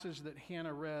Passage that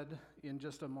Hannah read in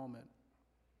just a moment.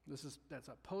 That's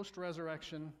a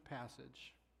post-resurrection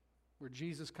passage where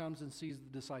Jesus comes and sees the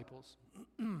disciples.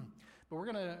 But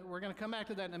we're gonna come back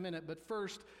to that in a minute. But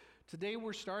first, today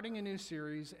we're starting a new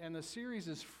series, and the series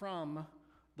is from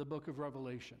the book of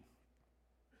Revelation.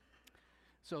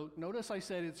 So notice I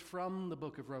said it's from the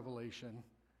book of Revelation.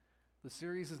 The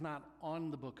series is not on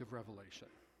the book of Revelation.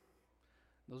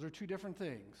 Those are two different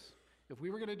things. If we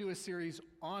were going to do a series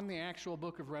on the actual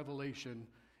book of Revelation,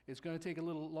 it's going to take a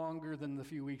little longer than the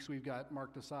few weeks we've got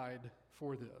marked aside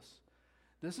for this.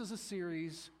 This is a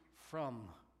series from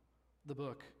the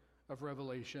book of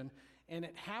Revelation, and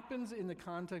it happens in the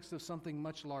context of something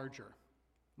much larger,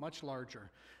 much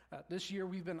larger. This year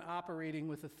we've been operating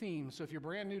with a theme, so if you're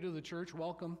brand new to the church,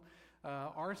 welcome.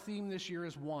 Our theme this year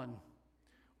is one.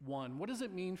 One. What does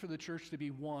it mean for the church to be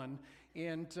one?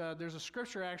 And there's a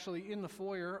scripture actually in the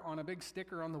foyer on a big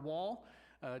sticker on the wall,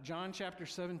 John chapter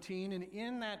 17. And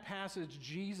in that passage,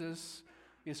 Jesus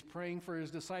is praying for his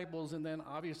disciples, and then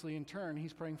obviously in turn,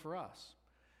 he's praying for us.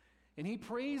 And he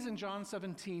prays in John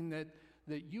 17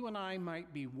 that you and I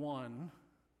might be one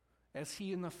as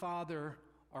he and the Father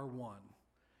are one.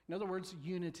 In other words,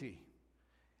 unity.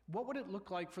 What would it look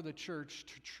like for the church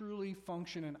to truly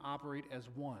function and operate as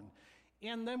one?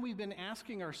 And then we've been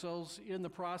asking ourselves in the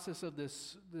process of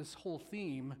this whole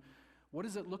theme, what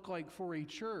does it look like for a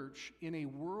church in a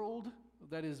world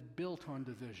that is built on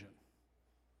division?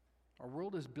 Our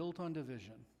world is built on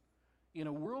division. In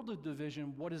a world of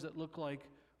division, what does it look like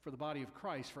for the body of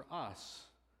Christ, for us,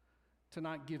 to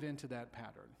not give in to that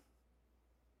pattern?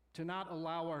 To not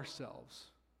allow ourselves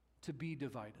to be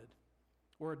divided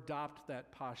or adopt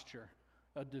that posture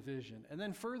of division. And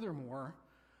then furthermore,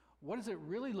 what does it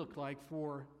really look like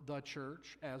for the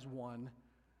church as one,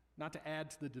 not to add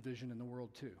to the division in the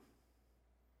world too?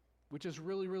 Which is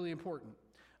really, really important.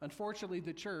 Unfortunately,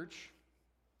 the church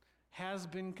has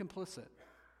been complicit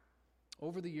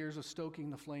over the years of stoking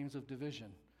the flames of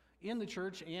division in the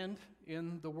church and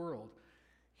in the world.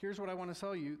 Here's what I want to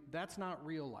tell you. That's not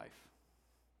real life.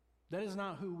 That is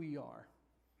not who we are.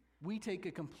 We take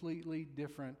a completely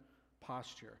different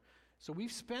posture. So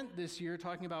we've spent this year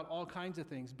talking about all kinds of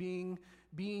things, being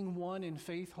one in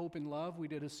faith, hope, and love. We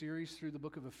did a series through the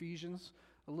book of Ephesians,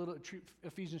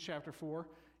 Ephesians chapter 4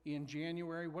 in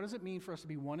January. What does it mean for us to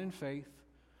be one in faith,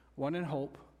 one in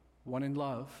hope, one in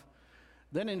love?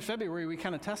 Then in February, we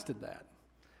kind of tested that.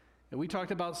 And we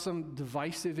talked about some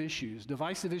divisive issues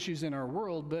in our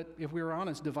world, but if we were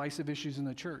honest, divisive issues in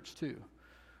the church too.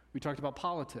 We talked about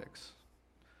politics.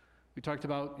 We talked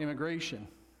about immigration.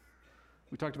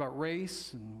 We talked about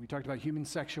race, and we talked about human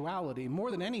sexuality.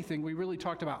 More than anything, we really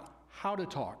talked about how to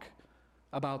talk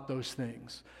about those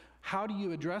things. How do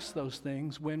you address those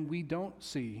things when we don't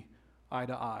see eye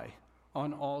to eye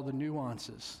on all the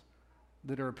nuances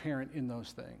that are apparent in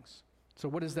those things? So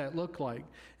what does that look like?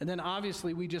 And then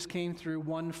obviously we just came through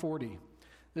 140,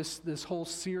 this whole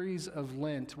series of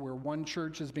Lent where one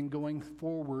church has been going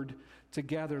forward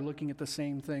together looking at the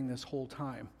same thing this whole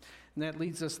time. And that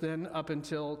leads us then up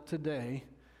until today.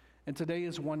 And today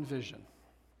is one vision.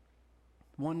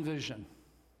 One vision.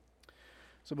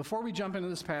 So before we jump into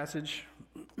this passage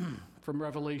from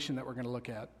Revelation that we're going to look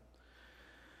at,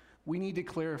 we need to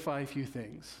clarify a few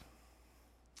things.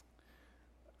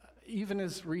 Even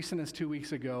as recent as 2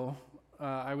 weeks ago,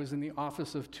 I was in the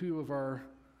office of two of our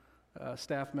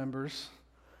staff members.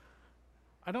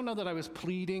 I don't know that I was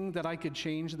pleading that I could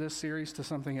change this series to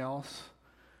something else,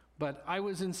 but I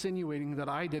was insinuating that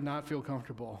I did not feel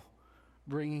comfortable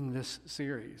bringing this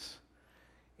series.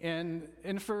 And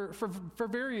for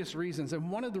various reasons. And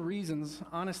one of the reasons,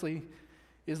 honestly,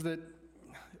 is that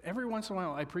every once in a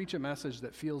while I preach a message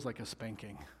that feels like a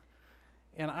spanking.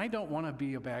 And I don't want to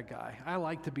be a bad guy. I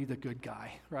like to be the good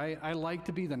guy, right? I like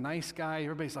to be the nice guy.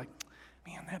 Everybody's like,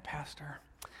 man, that pastor,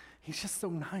 he's just so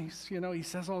nice. You know, he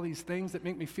says all these things that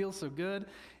make me feel so good.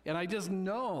 And I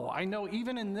know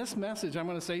even in this message, I'm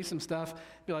going to say some stuff,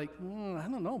 be like, I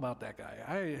don't know about that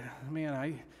guy.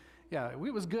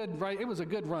 It was good, right? It was a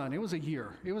good run. It was a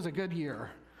year. It was a good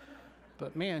year.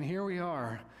 But man, here we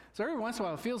are. So every once in a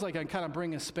while, it feels like I kind of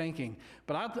bring a spanking.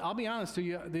 But I'll be honest to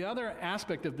you, the other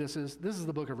aspect of this is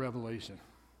the book of Revelation.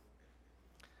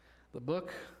 The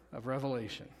book of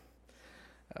Revelation.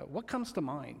 What comes to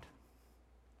mind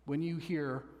when you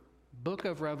hear book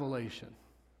of Revelation?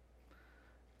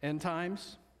 End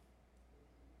times,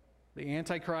 the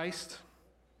Antichrist,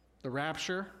 the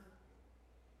rapture,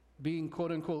 being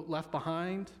quote-unquote left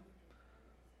behind,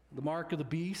 the mark of the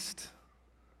beast,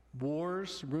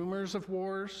 wars, rumors of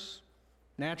wars,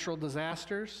 natural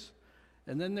disasters,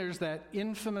 and then there's that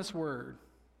infamous word,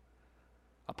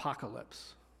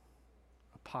 apocalypse.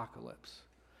 Apocalypse.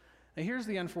 Now here's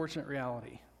the unfortunate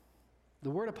reality. The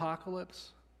word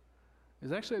apocalypse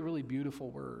is actually a really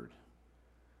beautiful word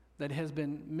that has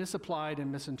been misapplied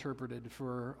and misinterpreted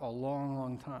for a long,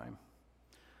 long time.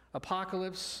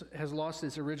 Apocalypse has lost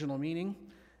its original meaning.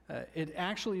 It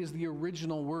actually is the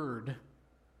original word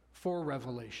for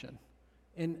revelation.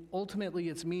 And ultimately,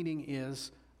 its meaning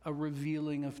is a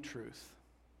revealing of truth.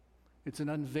 It's an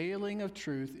unveiling of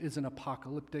truth, is an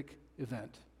apocalyptic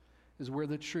event, is where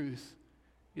the truth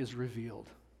is revealed.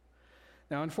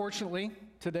 Now, unfortunately,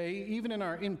 today, even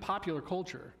in popular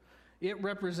culture, it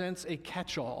represents a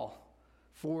catch-all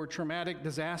for traumatic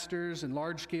disasters and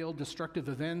large-scale destructive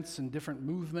events and different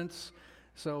movements.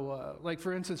 So, like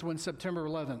for instance, when September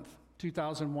 11th,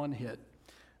 2001 hit,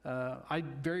 I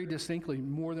very distinctly,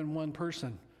 more than one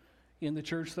person in the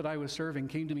church that I was serving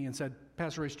came to me and said,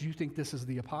 Pastor Rich, do you think this is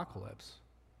the apocalypse?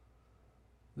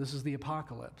 This is the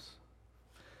apocalypse.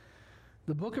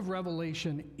 The book of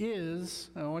Revelation is,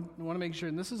 I want to make sure,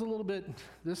 and this is a little bit,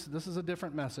 this is a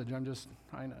different message.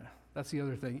 I know, that's the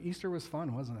other thing. Easter was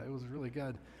fun, wasn't it? It was really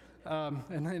good.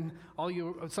 And then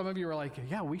some of you were like,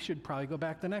 yeah, we should probably go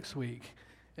back the next week.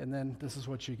 And then this is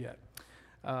what you get.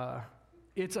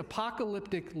 It's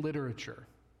apocalyptic literature.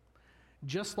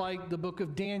 Just like the book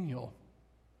of Daniel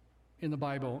in the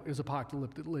Bible is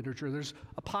apocalyptic literature. There's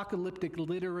apocalyptic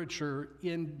literature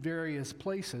in various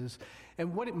places.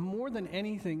 And what it more than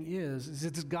anything is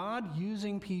it's God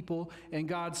using people and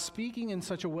God speaking in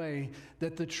such a way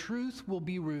that the truth will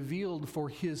be revealed for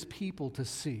his people to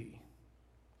see.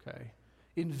 Okay?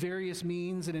 In various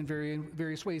means and in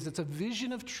various ways. It's a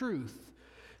vision of truth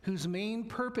whose main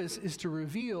purpose is to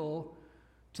reveal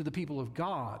to the people of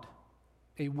God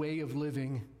a way of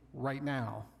living right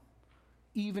now,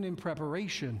 even in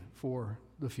preparation for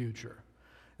the future.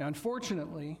 Now,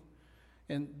 unfortunately,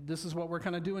 and this is what we're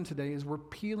kind of doing today, is we're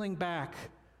peeling back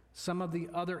some of the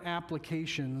other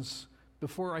applications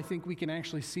before I think we can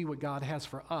actually see what God has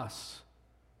for us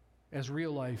as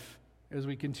real life as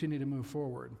we continue to move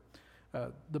forward.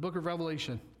 The book of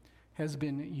Revelation has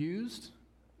been used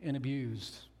and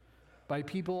abused by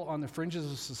people on the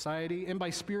fringes of society and by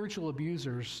spiritual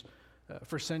abusers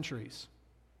for centuries.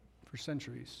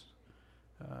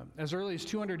 As early as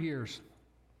 200 years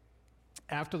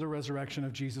after the resurrection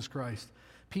of Jesus Christ,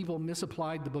 people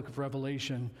misapplied the book of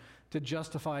Revelation to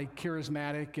justify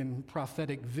charismatic and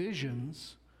prophetic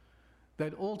visions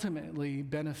that ultimately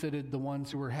benefited the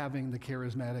ones who were having the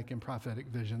charismatic and prophetic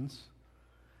visions,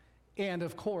 and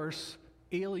of course,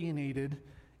 alienated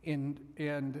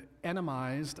and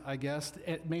enemized, I guess,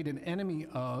 made an enemy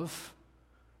of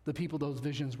the people those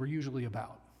visions were usually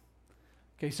about.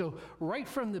 Okay, so right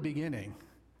from the beginning,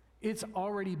 it's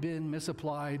already been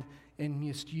misapplied and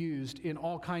misused in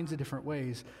all kinds of different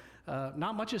ways.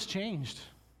 Not much has changed.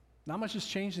 Not much has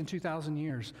changed in 2,000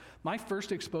 years. My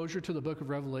first exposure to the book of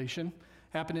Revelation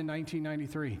happened in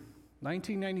 1993.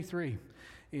 1993.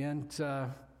 And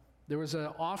there was an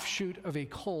offshoot of a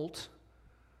cult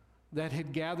that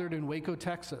had gathered in Waco,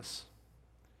 Texas.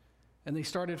 And they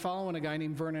started following a guy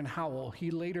named Vernon Howell.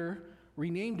 He later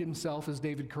renamed himself as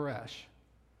David Koresh.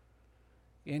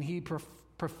 And he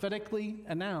prophetically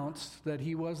announced that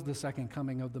he was the second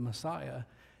coming of the Messiah.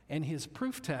 And his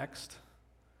proof text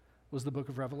was the book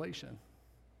of Revelation.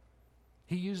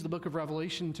 He used the book of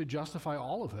Revelation to justify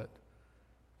all of it.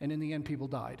 And in the end, people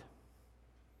died.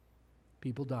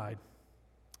 People died.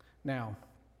 Now,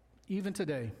 even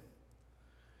today,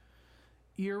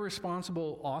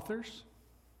 irresponsible authors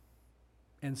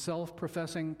and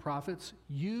self-professing prophets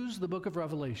use the book of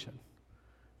Revelation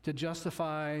to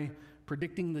justify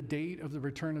predicting the date of the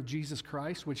return of Jesus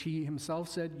Christ, which he himself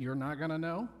said, you're not going to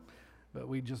know, but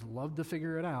we just love to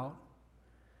figure it out,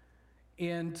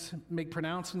 and make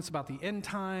pronouncements about the end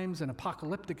times and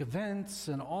apocalyptic events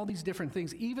and all these different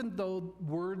things, even though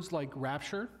words like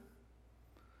rapture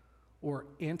or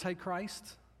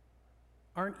antichrist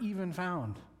aren't even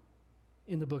found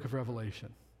in the book of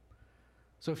Revelation.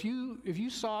 So if you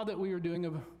saw that we were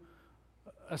doing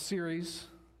a series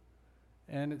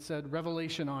and it said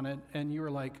Revelation on it, and you were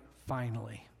like,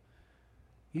 finally,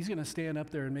 he's going to stand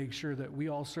up there and make sure that we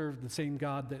all serve the same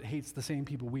God that hates the same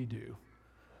people we do.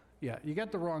 Yeah, you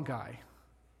got the wrong guy.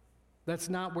 That's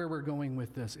not where we're going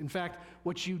with this. In fact,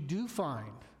 what you do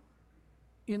find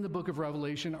in the book of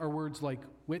Revelation are words like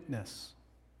witness.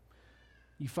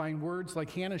 You find words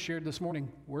like Hannah shared this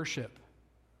morning, worship.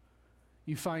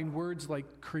 You find words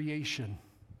like creation.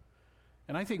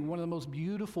 And I think one of the most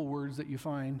beautiful words that you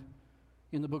find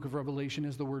in the book of Revelation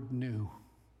is the word new.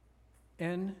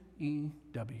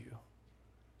 N-E-W.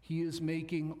 He is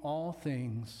making all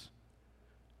things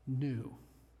new.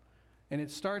 And it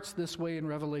starts this way in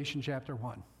Revelation chapter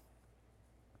 1.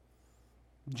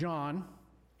 John,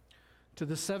 to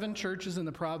the 7 churches in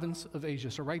the province of Asia.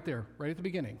 So right there, right at the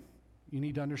beginning, you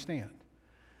need to understand.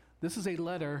 This is a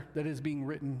letter that is being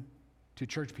written to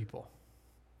church people.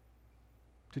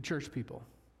 To church people.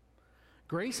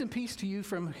 Grace and peace to you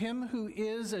from him who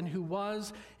is and who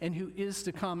was and who is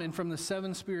to come, and from the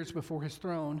 7 spirits before his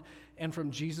throne, and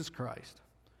from Jesus Christ,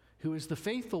 who is the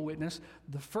faithful witness,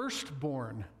 the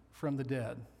firstborn from the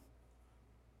dead,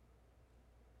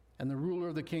 and the ruler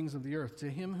of the kings of the earth. To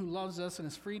him who loves us and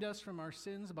has freed us from our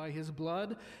sins by his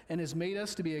blood, and has made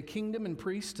us to be a kingdom and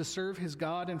priests to serve his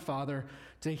God and Father,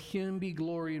 to him be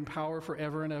glory and power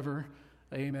forever and ever.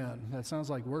 Amen. That sounds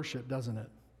like worship, doesn't it?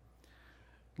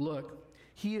 Look,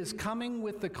 he is coming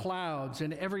with the clouds,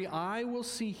 and every eye will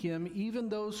see him, even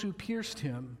those who pierced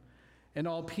him, and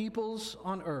all peoples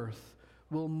on earth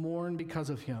will mourn because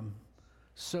of him.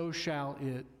 So shall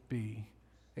it be.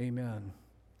 Amen.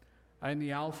 I am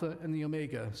the Alpha and the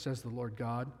Omega, says the Lord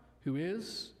God, who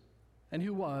is, and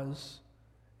who was,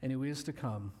 and who is to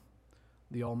come,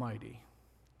 the Almighty.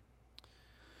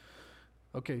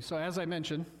 Okay, so as I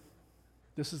mentioned,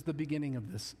 this is the beginning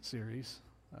of this series.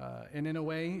 And in a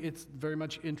way, it's very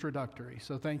much introductory.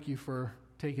 So thank you for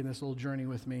taking this little journey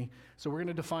with me. So we're going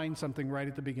to define something right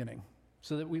at the beginning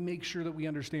so that we make sure that we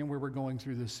understand where we're going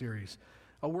through this series.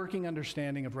 A working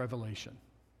understanding of Revelation.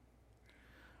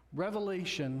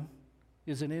 Revelation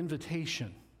is an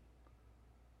invitation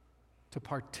to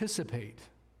participate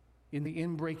in the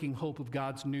inbreaking hope of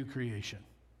God's new creation.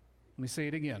 Let me say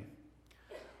it again.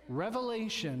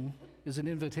 Revelation is an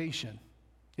invitation.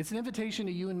 It's an invitation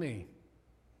to you and me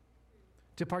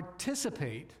to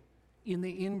participate in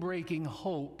the inbreaking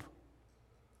hope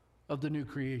of the new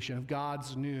creation, of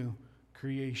God's new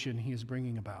creation he is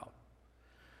bringing about.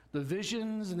 The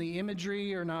visions and the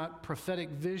imagery are not prophetic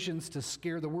visions to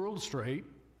scare the world straight,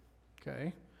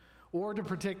 okay, or to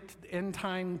predict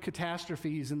end-time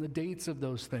catastrophes and the dates of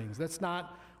those things. That's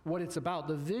not what it's about.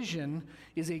 The vision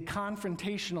is a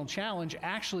confrontational challenge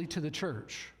actually to the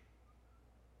church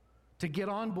to get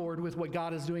on board with what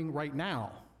God is doing right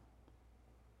now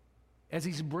as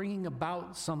he's bringing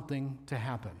about something to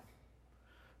happen.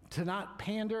 To not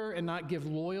pander and not give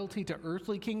loyalty to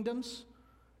earthly kingdoms.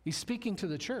 He's speaking to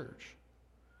the church.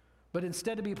 But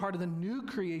instead to be part of the new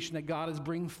creation that God is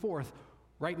bringing forth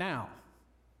right now.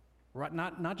 Right,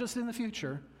 not just in the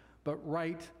future, but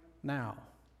right now.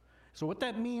 So what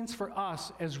that means for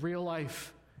us as real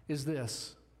life is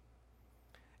this.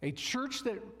 A church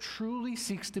that truly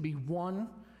seeks to be one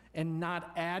and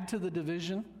not add to the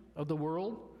division of the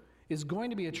world is going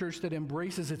to be a church that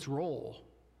embraces its role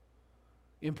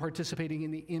in participating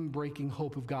in the inbreaking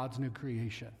hope of God's new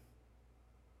creation.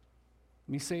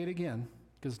 Let me say it again,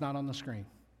 because it's not on the screen.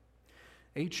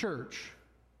 A church,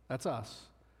 that's us,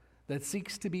 that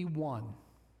seeks to be one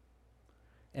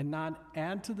and not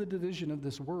add to the division of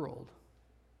this world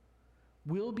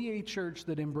will be a church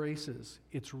that embraces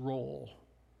its role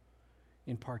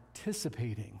in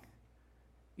participating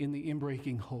in the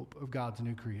inbreaking hope of God's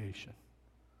new creation.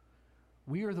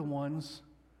 We are the ones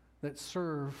that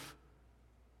serve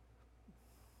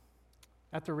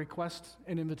at the request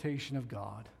and invitation of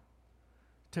God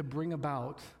to bring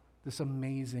about this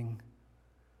amazing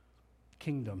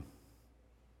kingdom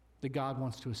that God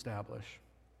wants to establish.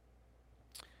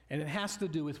 And it has to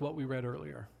do with what we read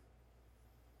earlier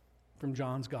from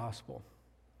John's Gospel.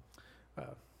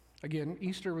 Again,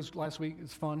 Easter was last week.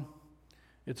 It's fun.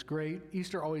 It's great.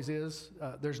 Easter always is.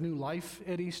 There's new life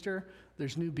at Easter.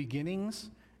 There's new beginnings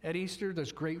at Easter.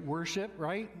 There's great worship,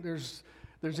 right? There's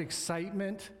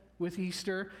excitement with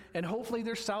Easter. And hopefully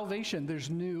there's salvation. There's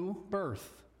new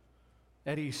birth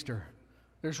at Easter.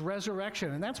 There's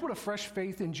resurrection. And that's what a fresh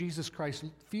faith in Jesus Christ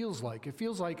feels like. It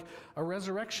feels like a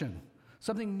resurrection.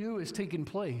 Something new has taken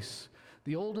place.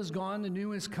 The old is gone, the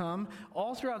new has come.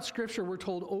 All throughout Scripture, we're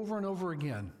told over and over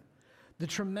again the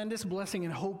tremendous blessing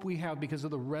and hope we have because of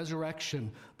the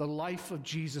resurrection, the life of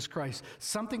Jesus Christ,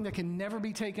 something that can never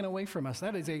be taken away from us.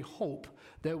 That is a hope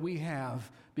that we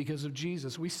have because of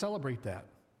Jesus. We celebrate that.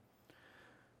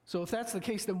 So if that's the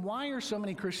case, then why are so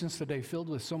many Christians today filled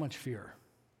with so much fear?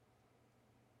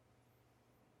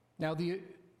 Now, the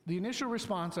initial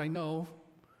response I know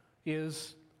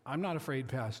is, I'm not afraid,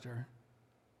 Pastor.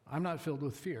 I'm not filled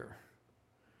with fear.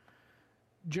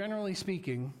 Generally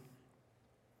speaking,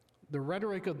 the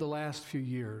rhetoric of the last few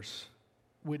years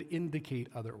would indicate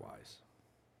otherwise.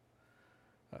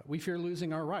 We fear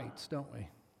losing our rights, don't we?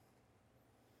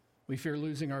 We fear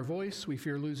losing our voice. We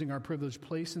fear losing our privileged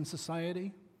place in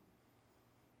society,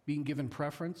 being given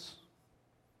preference.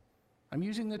 I'm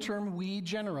using the term we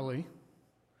generally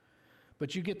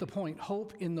But you get the point.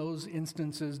 Hope in those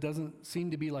instances doesn't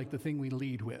seem to be like the thing we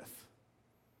lead with.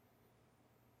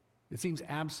 It seems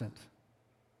absent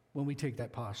when we take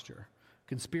that posture.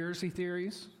 Conspiracy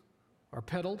theories are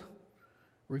peddled,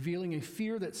 revealing a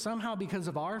fear that somehow because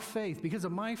of our faith, because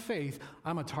of my faith,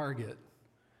 I'm a target.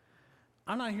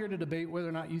 I'm not here to debate whether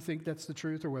or not you think that's the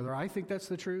truth or whether I think that's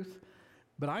the truth,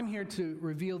 but I'm here to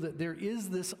reveal that there is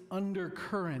this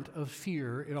undercurrent of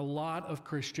fear in a lot of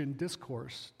Christian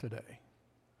discourse today.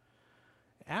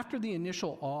 After the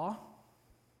initial awe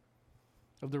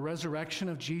of the resurrection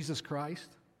of Jesus Christ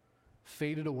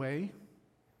faded away,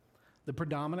 the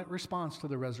predominant response to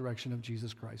the resurrection of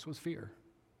Jesus Christ was fear.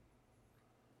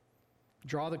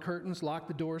 Draw the curtains, lock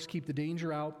the doors, keep the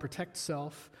danger out, protect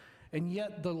self. And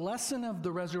yet the lesson of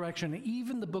the resurrection,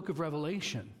 even the book of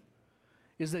Revelation,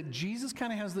 is that Jesus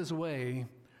kind of has this way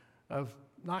of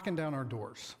knocking down our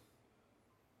doors.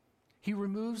 He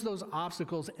removes those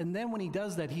obstacles, and then when he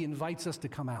does that, he invites us to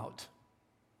come out.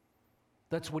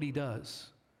 That's what he does.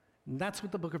 And that's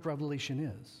what the book of Revelation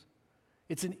is.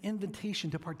 It's an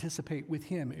invitation to participate with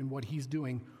him in what he's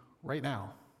doing right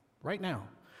now. Right now.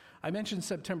 I mentioned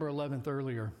September 11th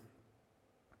earlier.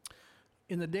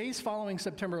 In the days following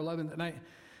September 11th, and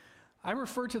I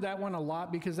refer to that one a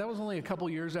lot because that was only a couple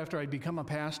years after I'd become a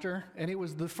pastor, and it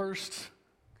was the first,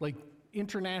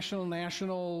 international,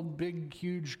 national, big,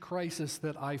 huge crisis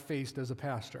that I faced as a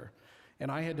pastor.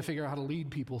 And I had to figure out how to lead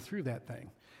people through that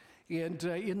thing. And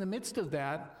in the midst of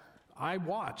that, I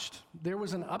watched. There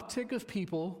was an uptick of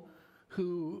people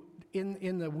who,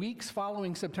 in the weeks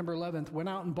following September 11th, went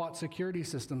out and bought security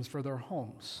systems for their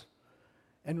homes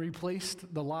and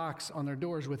replaced the locks on their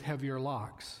doors with heavier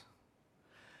locks.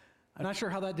 I'm not sure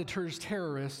how that deters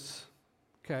terrorists,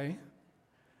 okay?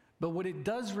 But what it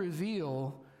does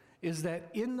reveal is that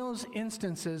in those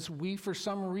instances, we, for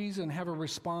some reason, have a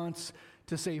response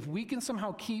to say, if we can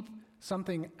somehow keep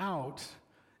something out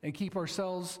and keep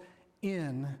ourselves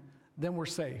in, then we're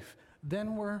safe.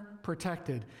 Then we're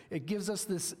protected. It gives us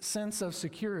this sense of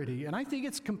security. And I think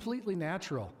it's completely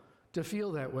natural to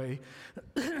feel that way,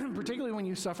 particularly when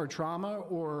you suffer trauma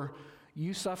or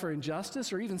you suffer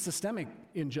injustice or even systemic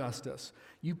injustice.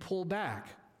 You pull back.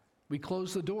 We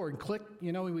close the door and click,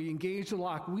 we engage the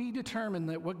lock. We determine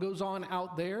that what goes on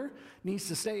out there needs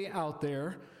to stay out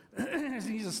there. It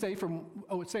needs to stay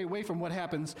away from what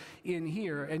happens in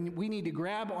here. And we need to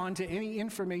grab onto any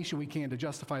information we can to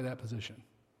justify that position.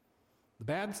 The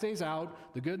bad stays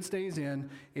out, the good stays in,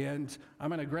 and I'm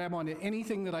going to grab onto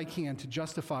anything that I can to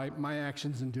justify my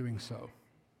actions in doing so.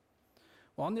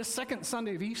 Well, on this second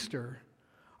Sunday of Easter,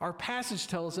 our passage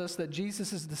tells us that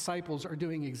Jesus' disciples are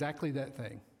doing exactly that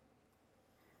thing.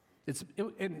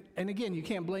 And again, you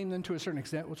can't blame them to a certain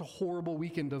extent. It was a horrible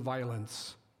weekend of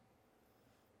violence.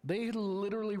 They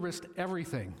literally risked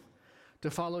everything to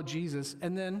follow Jesus,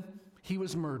 and then he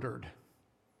was murdered.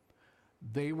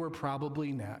 They were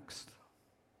probably next.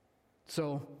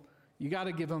 So you got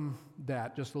to give them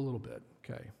that just a little bit,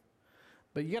 okay?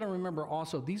 But you got to remember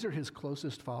also, these are his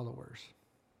closest followers.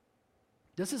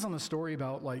 This isn't a story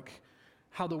about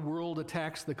how the world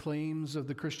attacks the claims of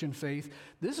the Christian faith.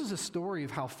 This is a story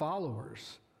of how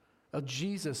followers of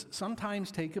Jesus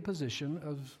sometimes take a position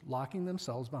of locking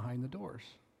themselves behind the doors.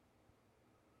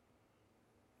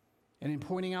 And in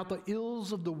pointing out the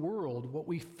ills of the world, what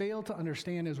we fail to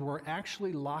understand is we're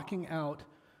actually locking out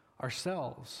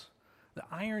ourselves. The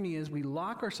irony is we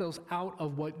lock ourselves out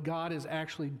of what God is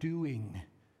actually doing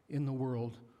in the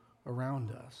world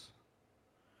around us.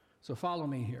 So follow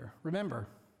me here. Remember,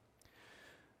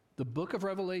 the book of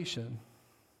Revelation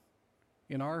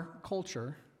in our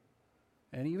culture,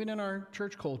 and even in our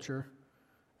church culture,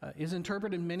 is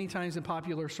interpreted many times in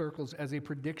popular circles as a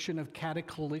prediction of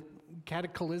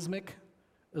cataclysmic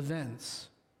events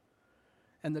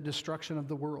and the destruction of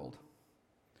the world.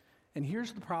 And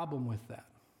here's the problem with that.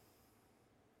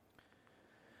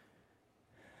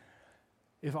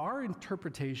 If our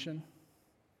interpretation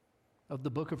of the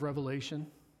book of Revelation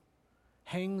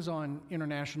hangs on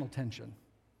international tension,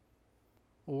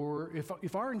 or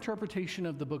if our interpretation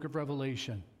of the book of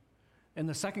Revelation and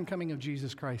the second coming of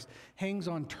Jesus Christ hangs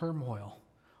on turmoil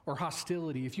or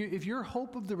hostility, if your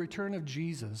hope of the return of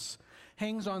Jesus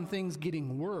hangs on things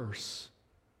getting worse,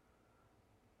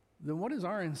 then what is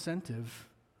our incentive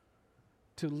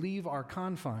to leave our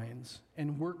confines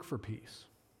and work for peace?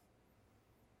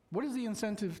 What is the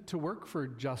incentive to work for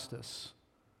justice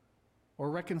or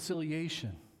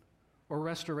reconciliation or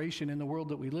restoration in the world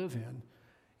that we live in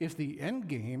if the end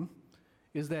game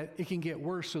is that it can get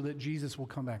worse so that Jesus will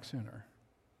come back sooner?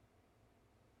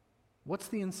 What's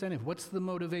the incentive? What's the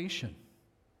motivation?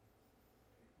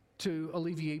 To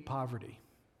alleviate poverty,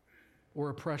 or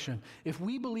oppression, if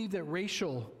we believe that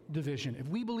racial division, if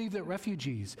we believe that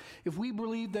refugees, if we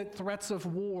believe that threats of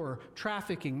war,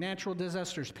 trafficking, natural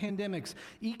disasters, pandemics,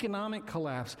 economic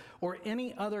collapse, or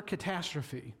any other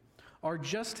catastrophe are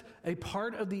just a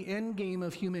part of the end game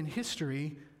of human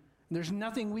history, there's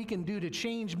nothing we can do to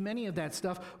change many of that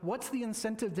stuff. What's the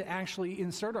incentive to actually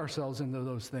insert ourselves into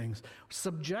those things,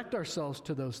 subject ourselves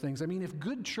to those things? I mean, if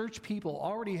good church people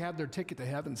already have their ticket to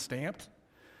heaven stamped,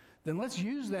 then let's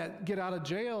use that get out of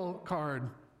jail card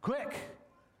quick.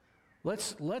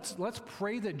 Let's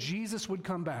pray that Jesus would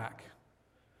come back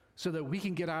so that we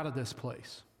can get out of this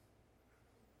place.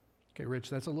 Okay, Rich,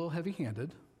 that's a little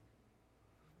heavy-handed.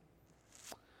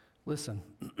 Listen,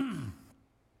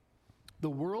 the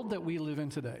world that we live in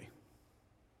today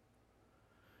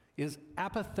is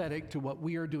apathetic to what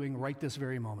we are doing right this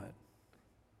very moment.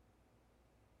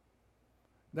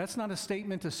 That's not a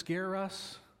statement to scare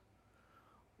us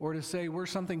or to say we're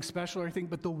something special or anything,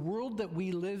 but the world that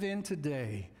we live in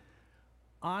today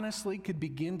honestly could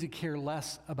begin to care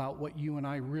less about what you and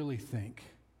I really think,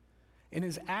 and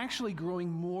is actually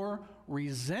growing more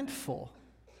resentful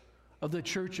of the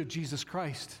Church of Jesus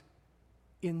Christ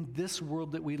in this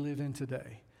world that we live in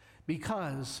today.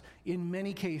 Because in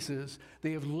many cases,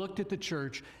 they have looked at the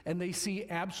church and they see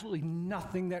absolutely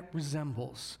nothing that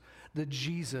resembles the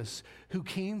Jesus who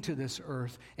came to this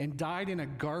earth and died in a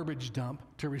garbage dump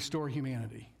to restore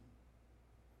humanity.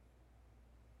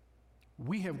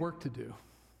 We have work to do.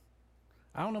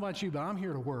 I don't know about you, but I'm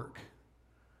here to work.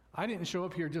 I didn't show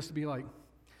up here just to be like,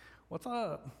 what's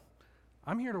up?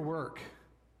 I'm here to work.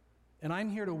 And I'm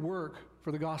here to work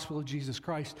for the gospel of Jesus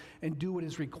Christ and do what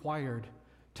is required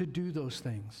to do those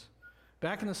things.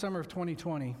 Back in the summer of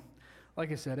 2020,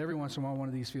 like I said, every once in a while one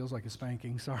of these feels like a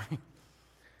spanking, sorry.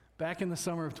 Back in the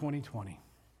summer of 2020,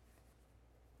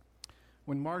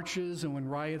 when marches and when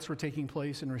riots were taking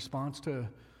place in response to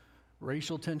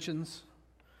racial tensions,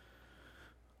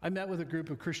 I met with a group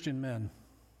of Christian men,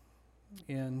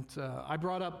 and I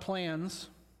brought up plans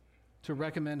to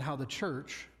recommend how the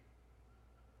church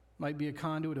might be a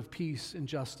conduit of peace and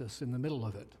justice in the middle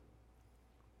of it.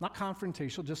 Not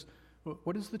confrontational, just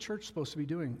what is the church supposed to be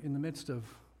doing in the midst of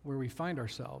where we find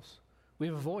ourselves? We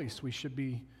have a voice. We should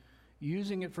be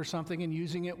using it for something and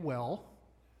using it well,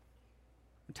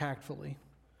 tactfully.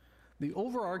 The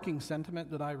overarching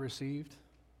sentiment that I received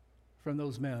from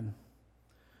those men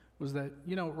was that,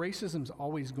 racism's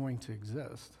always going to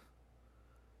exist.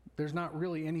 There's not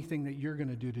really anything that you're going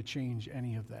to do to change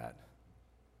any of that.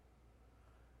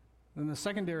 And the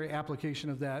secondary application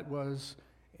of that was,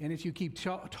 and if you keep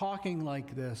talking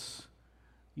like this,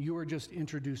 you are just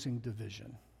introducing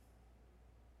division.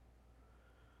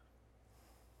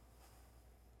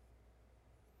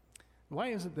 Why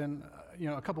is it then,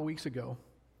 a couple weeks ago,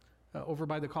 over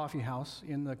by the coffee house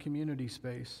in the community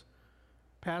space,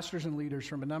 pastors and leaders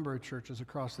from a number of churches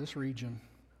across this region,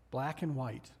 black and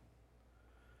white,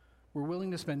 were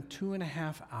willing to spend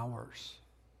 2.5 hours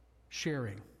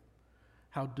sharing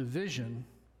how division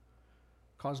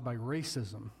caused by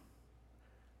racism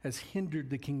has hindered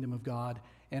the kingdom of God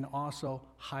and also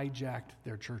hijacked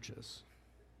their churches.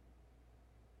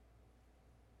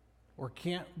 Or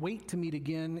can't wait to meet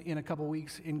again in a couple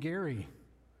weeks in Gary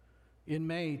in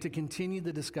May to continue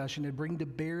the discussion and bring to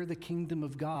bear the kingdom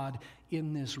of God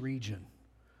in this region.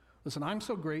 Listen, I'm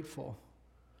so grateful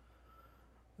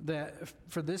that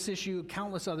for this issue,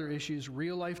 countless other issues,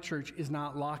 Real Life Church is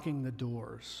not locking the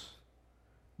doors,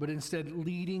 but instead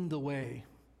leading the way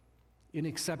in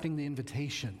accepting the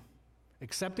invitation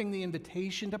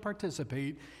to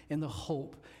participate in the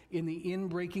hope, in the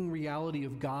inbreaking reality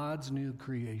of God's new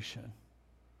creation.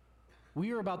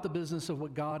 We are about the business of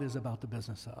what God is about the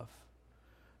business of.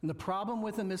 And the problem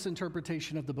with the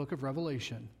misinterpretation of the book of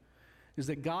Revelation is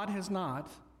that God has not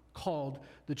called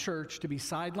the church to be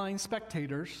sideline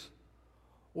spectators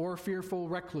or fearful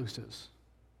recluses.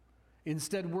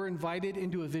 Instead, we're invited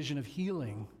into a vision of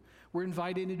healing. We're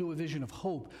invited into a vision of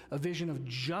hope, a vision of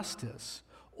justice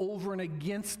over and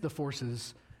against the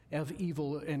forces of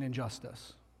evil and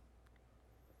injustice.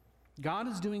 God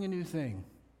is doing a new thing.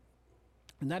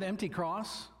 And that empty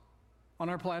cross on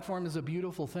our platform is a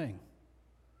beautiful thing.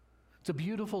 It's a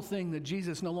beautiful thing that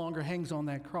Jesus no longer hangs on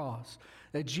that cross,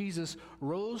 that Jesus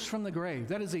rose from the grave.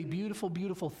 That is a beautiful,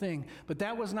 beautiful thing. But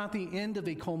that was not the end of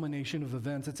a culmination of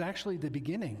events. It's actually the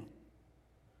beginning.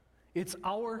 It's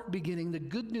our beginning. The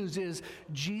good news is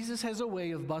Jesus has a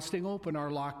way of busting open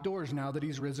our locked doors now that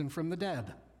he's risen from the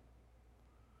dead.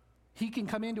 He can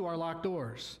come into our locked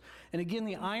doors. And again,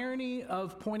 the irony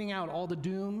of pointing out all the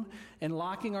doom and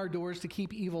locking our doors to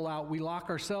keep evil out, we lock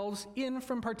ourselves in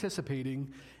from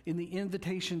participating in the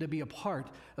invitation to be a part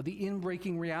of the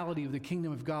inbreaking reality of the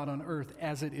kingdom of God on earth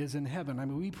as it is in heaven. I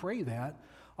mean, we pray that.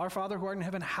 Our Father who art in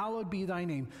heaven, hallowed be thy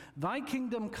name. Thy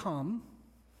kingdom come,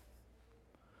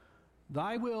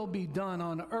 thy will be done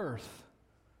on earth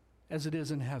as it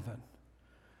is in heaven.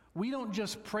 We don't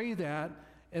just pray that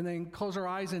and then close our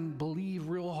eyes and believe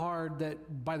real hard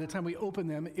that by the time we open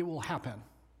them, it will happen.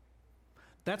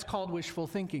 That's called wishful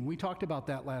thinking. We talked about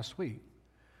that last week.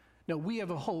 No, we have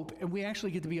a hope, and we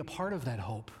actually get to be a part of that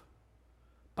hope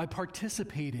by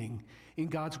participating in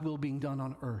God's will being done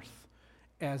on earth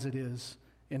as it is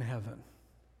in heaven.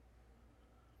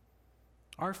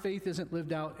 Our faith isn't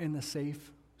lived out in the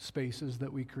safe spaces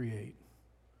that we create,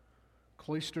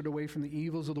 cloistered away from the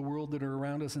evils of the world that are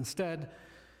around us. Instead,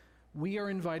 we are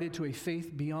invited to a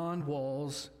faith beyond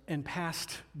walls and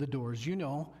past the doors. You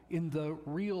know, in the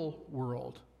real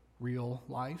world, real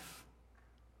life.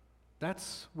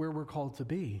 That's where we're called to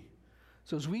be.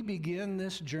 So as we begin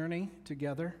this journey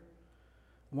together,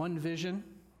 one vision,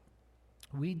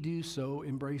 we do so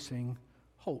embracing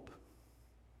hope.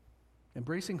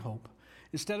 Embracing hope.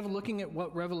 Instead of looking at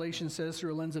what Revelation says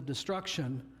through a lens of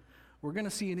destruction, we're going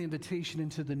to see an invitation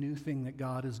into the new thing that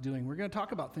God is doing. We're going to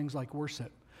talk about things like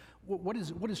worship. What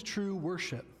is true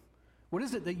worship? What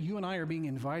is it that you and I are being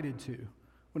invited to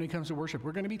when it comes to worship?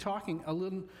 We're going to be talking a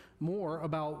little more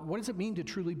about what does it mean to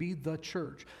truly be the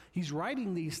church. He's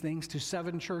writing these things to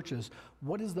 7 churches.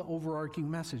 What is the overarching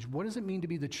message? What does it mean to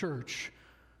be the church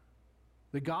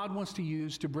that God wants to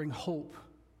use to bring hope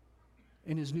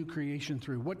in his new creation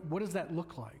through? What does that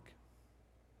look like?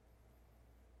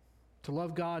 To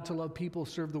love God, to love people,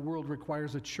 serve the world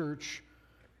requires a church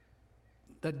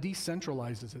that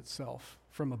decentralizes itself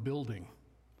from a building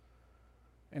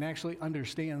and actually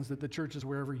understands that the church is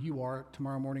wherever you are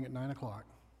tomorrow morning at 9 o'clock.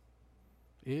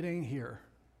 It ain't here.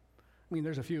 I mean,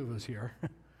 there's a few of us here.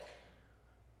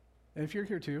 And if you're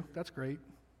here too, that's great.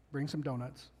 Bring some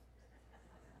donuts.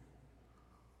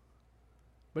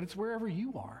 But it's wherever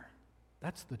you are.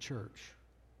 That's the church.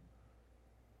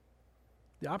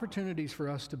 The opportunities for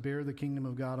us to bear the kingdom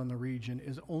of God on the region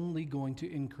is only going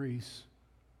to increase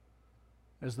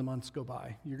as the months go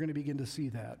by. You're going to begin to see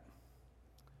that.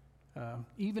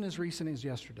 Even as recent as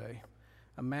yesterday,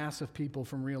 a mass of people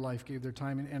from Real Life gave their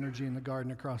time and energy in the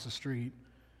garden across the street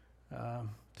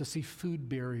to see food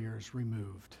barriers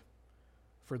removed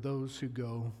for those who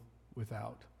go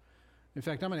without. In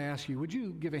fact, I'm going to ask you, would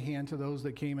you give a hand to those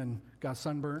that came and got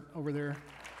sunburnt over there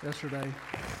yesterday?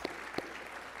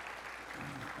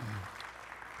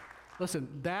 Listen,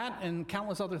 that and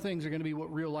countless other things are going to be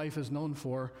what Real Life is known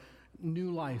for.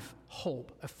 New life,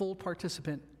 hope, a full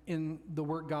participant in the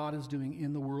work God is doing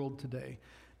in the world today.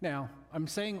 Now, I'm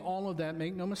saying all of that,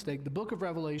 make no mistake, the book of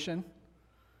Revelation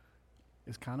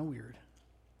is kind of weird,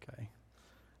 okay?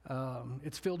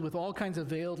 It's filled with all kinds of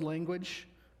veiled language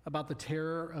about the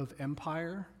terror of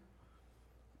empire,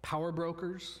 power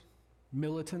brokers,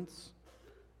 militants,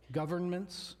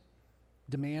 governments,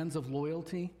 demands of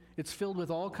loyalty. It's filled with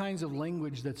all kinds of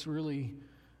language that's really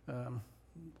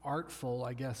artful,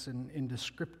 I guess, and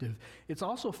descriptive. It's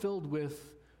also filled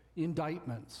with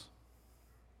indictments.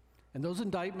 And those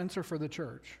indictments are for the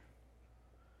church,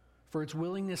 for its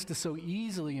willingness to so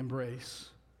easily embrace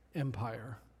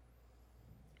empire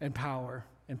and power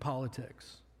and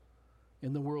politics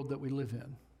in the world that we live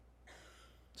in.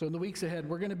 So in the weeks ahead,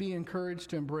 we're going to be encouraged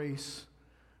to embrace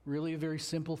really a very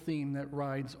simple theme that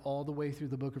rides all the way through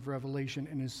the book of Revelation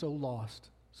and is so lost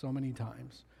so many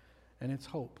times, and it's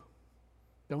hope.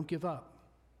 Don't give up.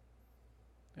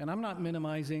 And I'm not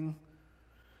minimizing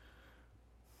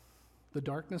the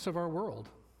darkness of our world.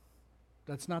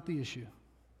 That's not the issue.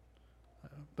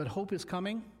 But hope is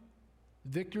coming.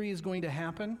 Victory is going to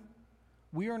happen.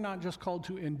 We are not just called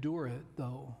to endure it,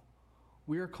 though.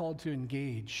 We are called to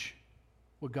engage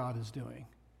what God is doing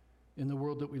in the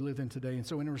world that we live in today. And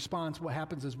so in response, what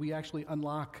happens is we actually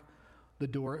unlock the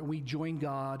door and we join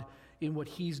God in what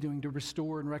he's doing to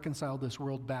restore and reconcile this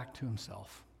world back to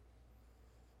himself.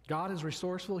 God is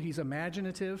resourceful, he's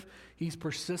imaginative, he's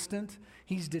persistent,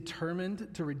 he's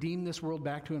determined to redeem this world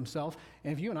back to himself.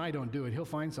 And if you and I don't do it, he'll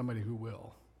find somebody who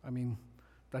will. I mean,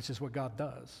 that's just what God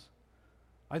does.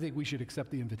 I think we should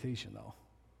accept the invitation, though.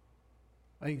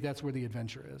 I think that's where the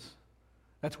adventure is.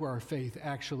 That's where our faith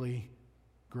actually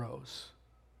grows,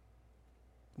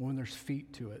 when there's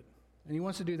feet to it. And he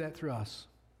wants to do that through us.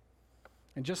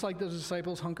 And just like those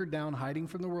disciples hunkered down, hiding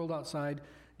from the world outside,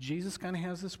 Jesus kind of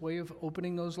has this way of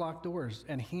opening those locked doors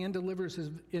and hand delivers his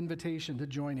invitation to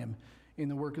join him in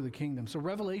the work of the kingdom. So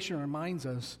Revelation reminds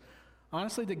us,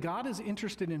 honestly, that God is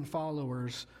interested in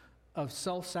followers of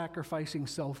self-sacrificing,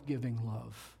 self-giving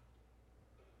love.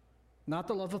 Not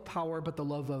the love of power, but the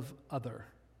love of other.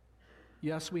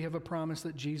 Yes, we have a promise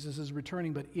that Jesus is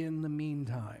returning, but in the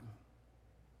meantime,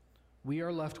 we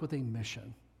are left with a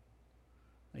mission.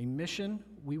 A mission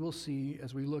we will see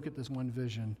as we look at this one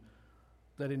vision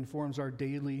that informs our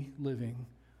daily living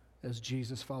as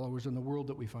Jesus followers in the world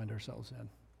that we find ourselves in.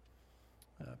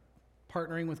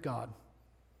 Partnering with God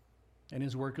and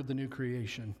his work of the new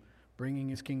creation, bringing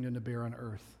his kingdom to bear on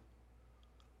earth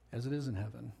as it is in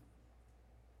heaven.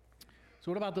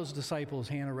 So what about those disciples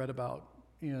Hannah read about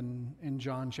in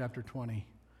John chapter 20?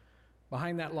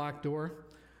 Behind that locked door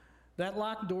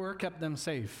kept them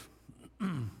safe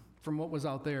from what was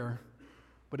out there,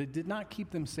 but it did not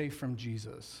keep them safe from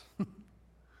Jesus.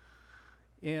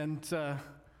 And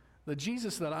the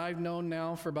Jesus that I've known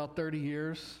now for about 30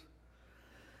 years,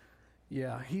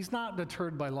 yeah, he's not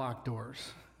deterred by locked doors.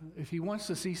 If he wants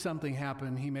to see something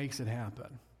happen, he makes it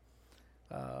happen.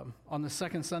 On the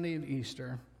second Sunday of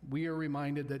Easter, we are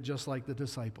reminded that just like the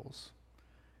disciples,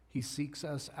 he seeks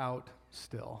us out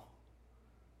still.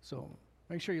 So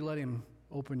make sure you let him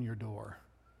open your door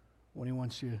when he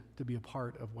wants you to be a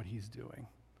part of what he's doing.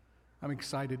 I'm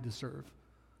excited to serve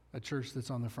a church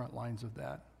that's on the front lines of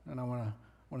that, and I want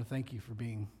to thank you for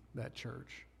being that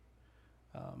church.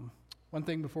 One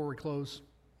thing before we close.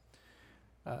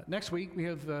 Next week, we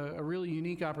have a really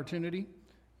unique opportunity.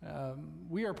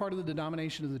 We are part of the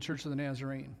denomination of the Church of the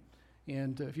Nazarene.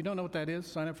 And if you don't know what that is,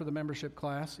 sign up for the membership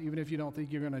class. Even if you don't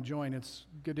think you're going to join, it's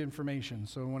good information.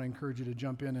 So I want to encourage you to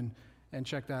jump in and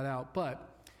check that out. But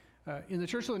in the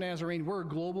Church of the Nazarene, we're a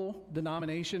global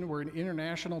denomination. We're an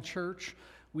international church.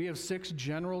 We have 6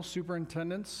 general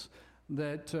superintendents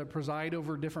that preside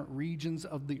over different regions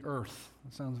of the earth.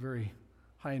 That sounds very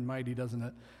high and mighty, doesn't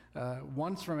it?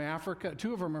 One's from Africa.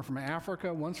 2 of them are from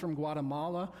Africa. One's from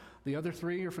Guatemala. The other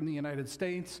 3 are from the United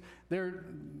States.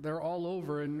 They're all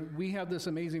over, and we have this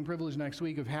amazing privilege next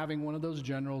week of having one of those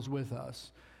generals with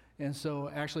us. And so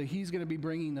actually he's going to be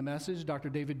bringing the message. Dr.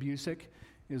 David Busick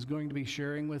is going to be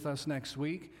sharing with us next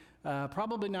week.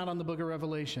 Probably not on the book of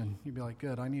Revelation. You'd be like,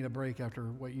 good, I need a break after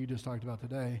what you just talked about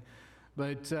today.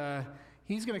 But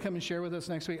he's going to come and share with us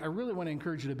next week. I really want to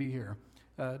encourage you to be here.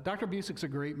 Dr. Busick's a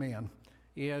great man.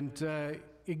 And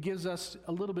it gives us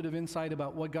a little bit of insight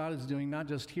about what God is doing, not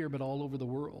just here, but all over the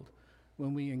world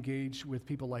when we engage with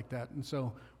people like that. And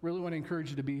so really want to encourage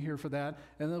you to be here for that.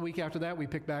 And then the week after that, we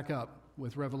pick back up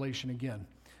with Revelation again.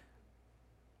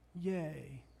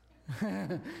 Yay.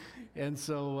 And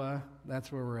so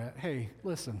that's where we're at. Hey,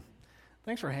 listen,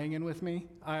 thanks for hanging with me.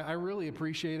 I really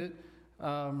appreciate it.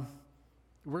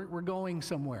 We're going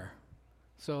somewhere.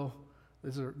 So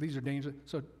these are dangerous.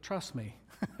 So trust me.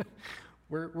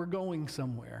 We're going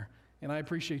somewhere, and I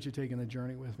appreciate you taking the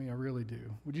journey with me. I really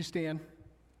do. Would you stand?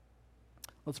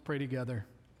 Let's pray together.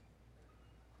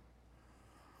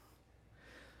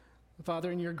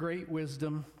 Father, in your great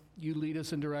wisdom, you lead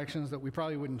us in directions that we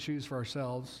probably wouldn't choose for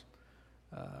ourselves.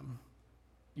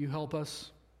 You help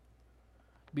us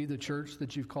be the church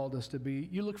that you've called us to be.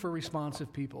 You look for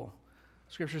responsive people.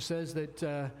 Scripture says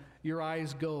that your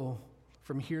eyes go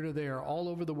from here to there, all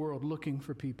over the world, looking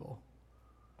for people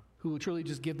who will truly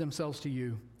just give themselves to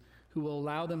you, who will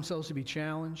allow themselves to be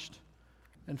challenged.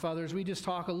 And Father, as we just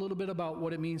talk a little bit about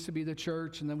what it means to be the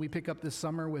church, and then we pick up this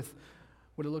summer with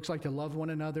what it looks like to love one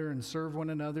another and serve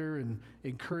one another and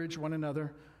encourage one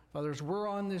another. Father, as we're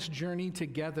on this journey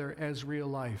together as real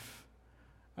life,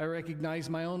 I recognize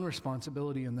my own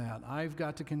responsibility in that. I've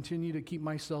got to continue to keep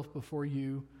myself before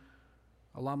you,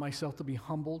 allow myself to be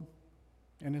humbled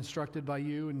and instructed by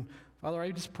you. And Father,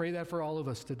 I just pray that for all of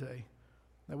us today,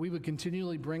 that we would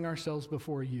continually bring ourselves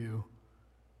before you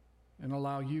and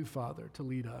allow you, Father, to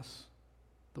lead us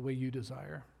the way you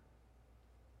desire.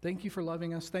 Thank you for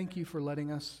loving us. Thank you for letting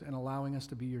us and allowing us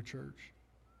to be your church.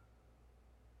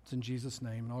 It's in Jesus'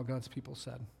 name, and all God's people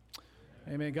said.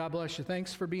 Amen. God bless you.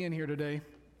 Thanks for being here today.